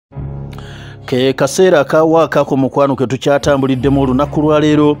ke kaseera kawaaka ku mukwano ke tukyatambulidde olunaku lwa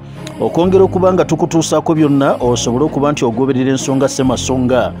leero okwongera okuba nga tukutuusaako byonna osobole okuba nti ogoberera ensonga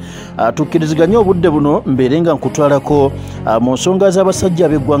ssemasonga. Tukkiriziganye obudde buno mbeere nga nkutwalako mu nsonga z'abasajja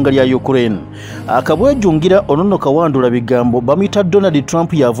ab'eggwanga lya Ukraine. Akabwejjungira Onono Kawandula bigambo bamuyita Donald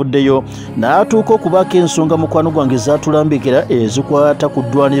Trump yavuddeyo n'atuuka okubaako ensonga mukwano gwange zaatulambikira ezikwata ku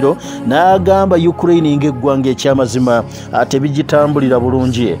ddwaniro n'agamba Ukraine ng'eggwanga eky'amazima tebigitambulira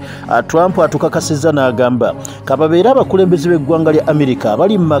bulungi. Trump atukakasizza n'agamba kababeere abakulembeze b'eggwanga lya Amerika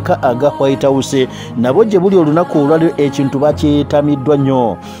abali mu maka aga White House nabo gye buli olunaku olwaliro ekintu bakyetamiddwa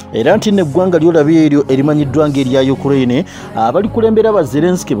nnyo era nti n'eggwanga lyolabye eryo erimanyiddwa ng'erya Ukraine abalikulembera aba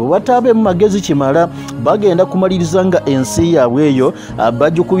Zelensky bwe bataabeemu magezi kimala bagenda kumaliriza nga ensi yaabwe eyo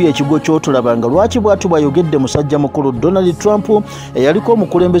bagikubye ekigo ky'otulabanga. Lwaki bw'atyo bw'ayogedde musajja mukulu Donald Trump eyaliko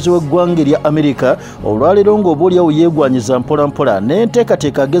omukulembeze w'eggwanga erya Amerika olwaleero ng'oboolyawo yeegwanyiza mpolampola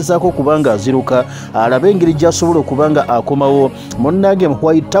n'enteekateeka agezaako kubanga aziruka alabe engeri gy'asobola okubanga akomawo munnange mu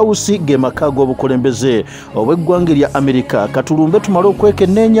White House ge maka ag'obukulembeze obw'eggwanga erya Amerika. Katulumbe tumale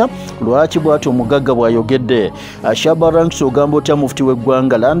okwekenneenya lwaki bw'atyo omugagga bw'ayogedde. Shaba Ranks ogamba otya mufti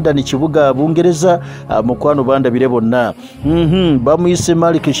w'eggwanga London kibuga Bungereza mukwano bandabire bonna bamuyise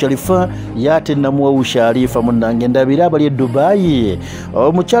Malik Sharifa yate namuwawu Sharifa munnange ndabire abali e Dubai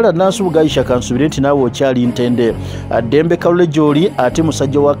omukyala Nansu Bugayisha kansubire nti naawe okyali ntende Dembe Kalule gy'oli ate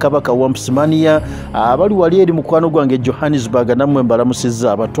musajja wa Kabaka wa Mpsimania abali wali eri mukwano gwange Johannesburg namwe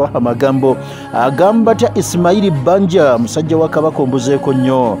mbalamusizza abatwaha amagambo agamba atya Ismaili Banja musajja wa Kabaka ombuzeeko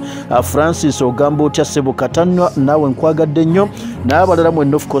nnyo. Francis ogamba otya Sebo Katanwa naawe nkwagadde nnyo n'abalala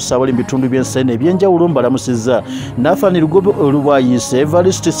mwenna of course abali mu bitundu by'ensene ebyenjawulo mbalamusizza. Nafani Lugobe olubwayise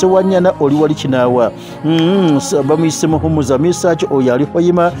Evarist Sewanyana oli wali kinaawa bamuyise Muhumuza Misaki oyo ali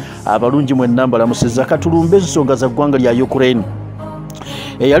Hoyima abalungi mwenna mbalamusizza. Katulumbe ensonga za ggwanga lya Ukraine.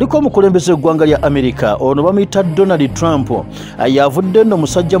 Yaliko omukulembeze w'eggwanga lya Amerika ono bamuyita Donald Trump yavudde nno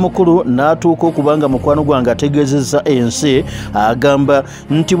musajja mukulu n'atuuka okubanga mukwano gwange ategeezezza ensi agamba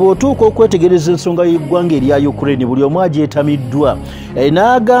nti bw'otuuka okwetegereza ensonga y'eggwanga erya Ukraine buli omu agyetamiddwa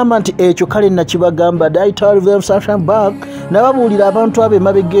n'agamba nti ekyo kale nakibagamba n'ababuulira abantu abo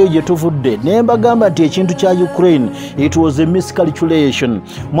emabega eyo gye tuvudde ne mbagamba nti ekintu kya Ukraine it was a miscalculation.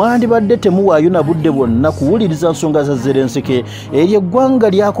 Mwandibadde temuwaayo na budde bwonna kuwuliriza nsonga za Zelensky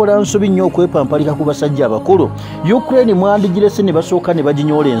ery'eggwanga lyakola nsobi nnyo okwepampalika ku basajja abakulu. Ukraine mwandigirese ne basooka ne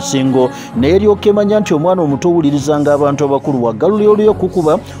baginyoola ensingo n'eryoka emanya nti omwana omuto owulirizanga abantu abakulu waggalula olyo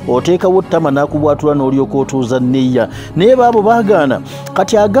kukuba oteekawo ttama n'akubwatula n'olyoka otuuza nniya naye baabo baagaana.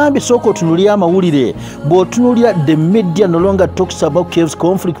 Kati agambye sooka otunulire amawulire bw'otunulira the media no longer talks about Kiev's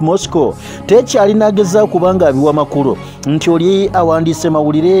conflict Moscow tekyalina agezaako kubanga abiwa makulu nti oli awandiise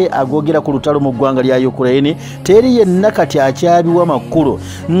mawulire agoogera ku lutalo mu ggwanga lya Ukraine teri yenna kati akyabiwa makulu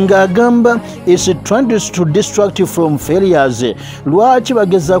ng'agamba is trying to distract from failures. Lwaki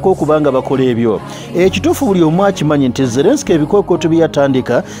bagezaako okubanga bakola ebyo? Ekituufu buli omu akimanyi nti Zelensky ebikookoto bye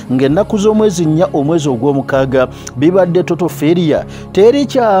yatandika ng'ennaku z'omwezi 4 omwezi ogw'omukaaga bibadde total failure. Teri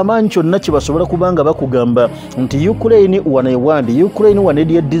kyamaanyi kyonna kye basobola kubanga bakugamba nti Ukraine wanewandi Ukraine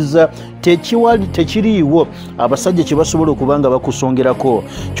wanedyeddiza tekiriiwo abasajja kye basobola okubanga bakusongerako.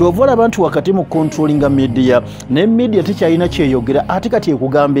 Kyova olaba nti wakati mu controlling media ne media tekyalina kyeyogera ate kati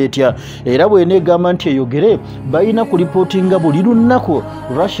ekugamba etya era bw'eneegamba nti eyogere balina kulipootinga buli lunaku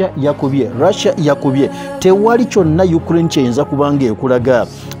Russia yakubye tewali kyonna Ukraine kyeyinza kubanga ekulaga.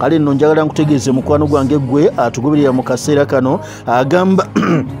 Kale nno njagala nkutegeeze mukwano gwange gwe atugoberera mu kaseera kano agamba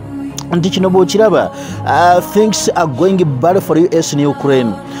nti kino bw'okiraba things are going bad for US in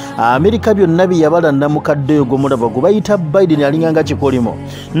Ukraine. Amerika byonna bye yabalanda mukadde oyo gomulaba gwe bayita Biden alinganga kikolimo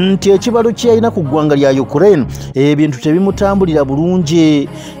nti ekibalo kyalina ku ggwanga lya Ukraine ebintu tebimutambulira bulungi.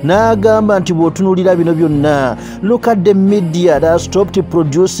 N'agamba nti bw'otunulira bino byonna look at the media that stopped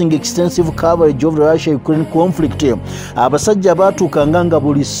producing extensive coverage of the Russia-Ukraine conflict. Abasajja baatuukanga nga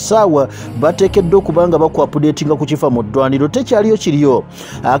buli ssaawa bateekeddwa okubanga bakuapudeetinga ku kifa mu ddwaniro tekyaliyo kiriyo.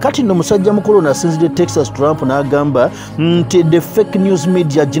 Kati nno musajja mukulu nasinzidde Texas Trump n'agamba nti the fake news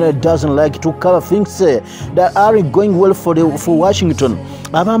media doesn't like to cover things that aren't going well for Washington.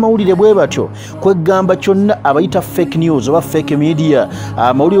 Abamawulire bwe batyo kwegamba kyonna abayita fake news oba fake media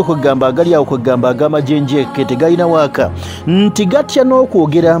amawulire kwegamba agali awo kwegamba agamajenje tegalina waaka nti gatya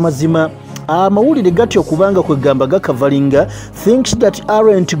n'okwogera amazima amawulire gatyo kubanga kwegamba gakavalinga things that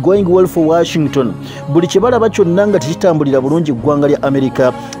aren't going well for Washington. Buli kye balaba kyonna nga tekitambulira bulungi ggwanga lya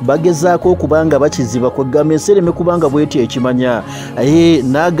Amerika bagezaako okubanga bakiziba kwegamba ensereme kubanga bwetyo ekimanya.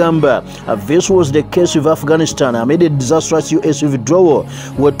 N'agamba this was the case with Afghanistan amid a disastrous US withdrawal.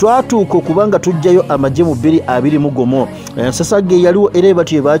 We twatuuka okubanga tujjayo amagye mu 2020 ensasa ge yaliwo era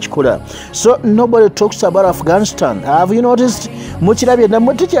batyo bakikola. So nobody talks about Afghanistan. Have you noticed? Mukirabye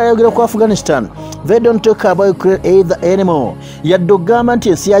nammwe tekyayogera ku Afghanistan. They don't talk about Ukraine either anymore. Yadde ogamba nti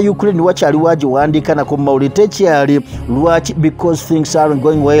ensi ya Ukraine wakyali wagiwandiika nako mu mawulire tekyali. Lwaki? Because things aren't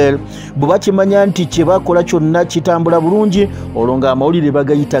going well. Bwe bakimanya nti kye bakola kyonna kitambula bulungi olwo nga amawulire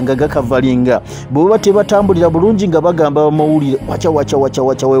bagayita nga gakavalinga. Bwe baba tebatambulira bulungi nga bagamba amawulire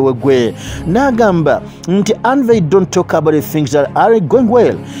wacha wewe gwe. N'agamba nti and they don't talk about the things that aren't going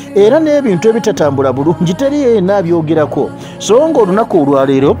well. Era n'ebintu ebitatambula bulungi teri yenna abyogerako. So ng'olunaku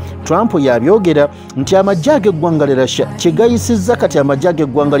olwaleero Trump yabyogera nti amajja g'eggwanga lya Russia kye gayisizza kati amajja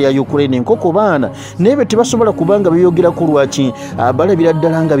g'eggwanga lya Ukraine nkoko baana n'ebyo tebasobola kubanga byogerako lwaki balabira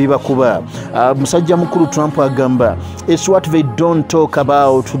ddala nga bibakuba. Musajja mukulu Trump agamba it's what they don't talk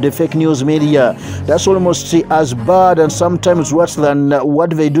about the fake news media that's almost as bad and sometimes worse than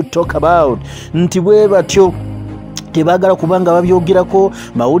what they do talk about. Nti bwe batyo tebagala kubanga babyogerako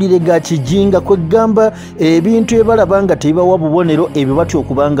mawulire ga kijinga kwegamba ebintu ebalabanga tebawa bubonero ebyo batyo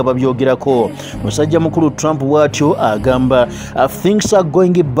okubanga babyogerako. Musajja mukulu Trump watyo agamba things are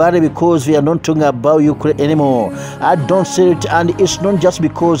going bad because we are not talking about Ukraine anymore. I don't say it and it's not just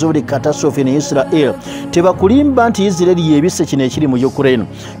because of the catastrophe in Israel. Tebakulimba nti Israel yebise kino ekiri mu Ukraine.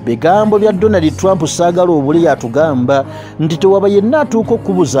 Bigambo bya Donald Trump saagala obuli yatugamba nti tewaba yenna atuuka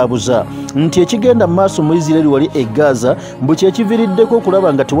okubuzaabuza nti ekigenda mu maaso mu Israel wali Gaza mbuki ekiviriddeko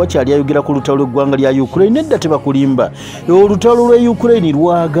okulaba nga tewakyali ayogera ku lutalo lw'eggwanga lya Ukraine. Nedda tebakulimba olutalo lwa Ukraine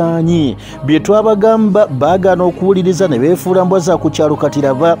Lugaanyi bye twabagamba baagaana okuwuliriza ne beefuula mbwa za ku kyalo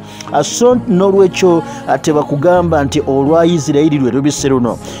katiraba so n'olwekyo tebakugamba nti olwa Isirayiri lwe lubise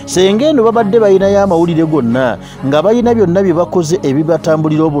luno. Senga eno babadde balinayo amawulire gonna nga balina byonna bye bakoze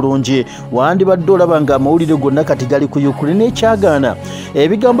ebibatambulira obulungi wandibadde olaba nga amawulire gonna kati gali ku Ukraine ekyagaana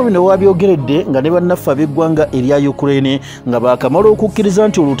ebigambo bino wabyogeredde nga ne bannaffe ab'eggwanga erya Ukraine nga bakamala okukkiriza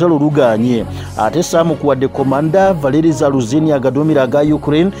nti olutalo lugaanye. Ate saamukuwadde komanda Valery Zaluzhnyi agadumira aga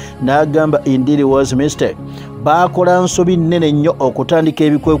Ukraine n'agamba indeed was mistake. Bakola nsobi nnene nnyo okutandika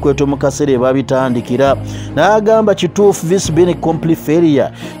ebikwekweto mu kaseera babitandikira. N'agamba kituufu this been a complete failure.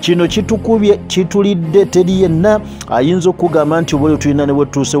 Kino kitukubye kitulidde teri yenna ayinza okugamba nti obwe tulina ne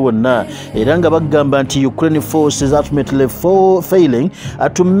bwetuuse wonna. Era nga bagamba nti Ukraine forces ultimately failing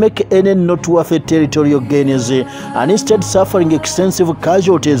to make any noteworthy territorial gains and instead suffering extensive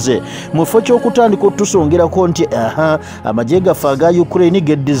casualties. Mufo ky'okutandika otusongerako nti amagye gaffe aga Ukraine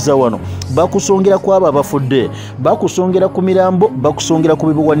geddiza wano bakusongera ku abo abafudde bakusongera ku mirambo bakusongera ku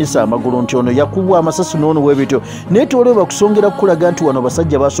bibuwanisa amagulu nti ono yakubwa amasasi n'ono webityo naye tolwe bakusongera kulaga nti wano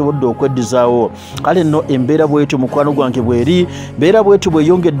basajja basobodde okweddizaawo. Kale nno embeera bwetyo mukwano gwange bweri mbeera bwetyo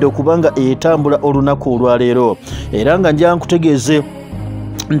bweyongedde okubanga etambula olunaku olwaleero. Era nga nja nkutegeeze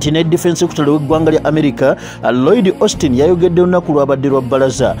nti ne defense secretary w'eggwanga lya America Lloyd Austin yayogedde olunaku lwabadde lwa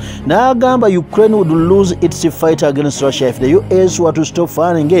bbalaza n'agamba Ukraine would lose its fight against Russia if the US were to stop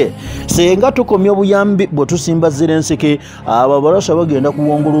firing it. Senga tukomya obuyambi bwe tusimba Zelensky abo abalasha bagenda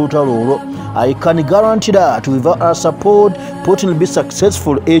kuwongula olutalo olwo. I can guarantee that without our support Putin will be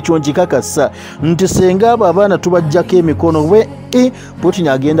successful. Ekyo nkikakasa nti senga abo abaana tubajjako emikono we Putin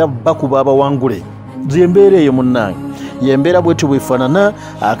agenda bakuba abawangule. Zembeera eyo munnange yembeera bwetu bwefaanana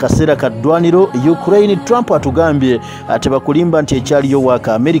akaseera kaddwaniro Ukraine. Trump atugambye ate bakulimba nti ekyaliyo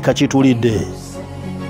waaka Amerika kitulidde.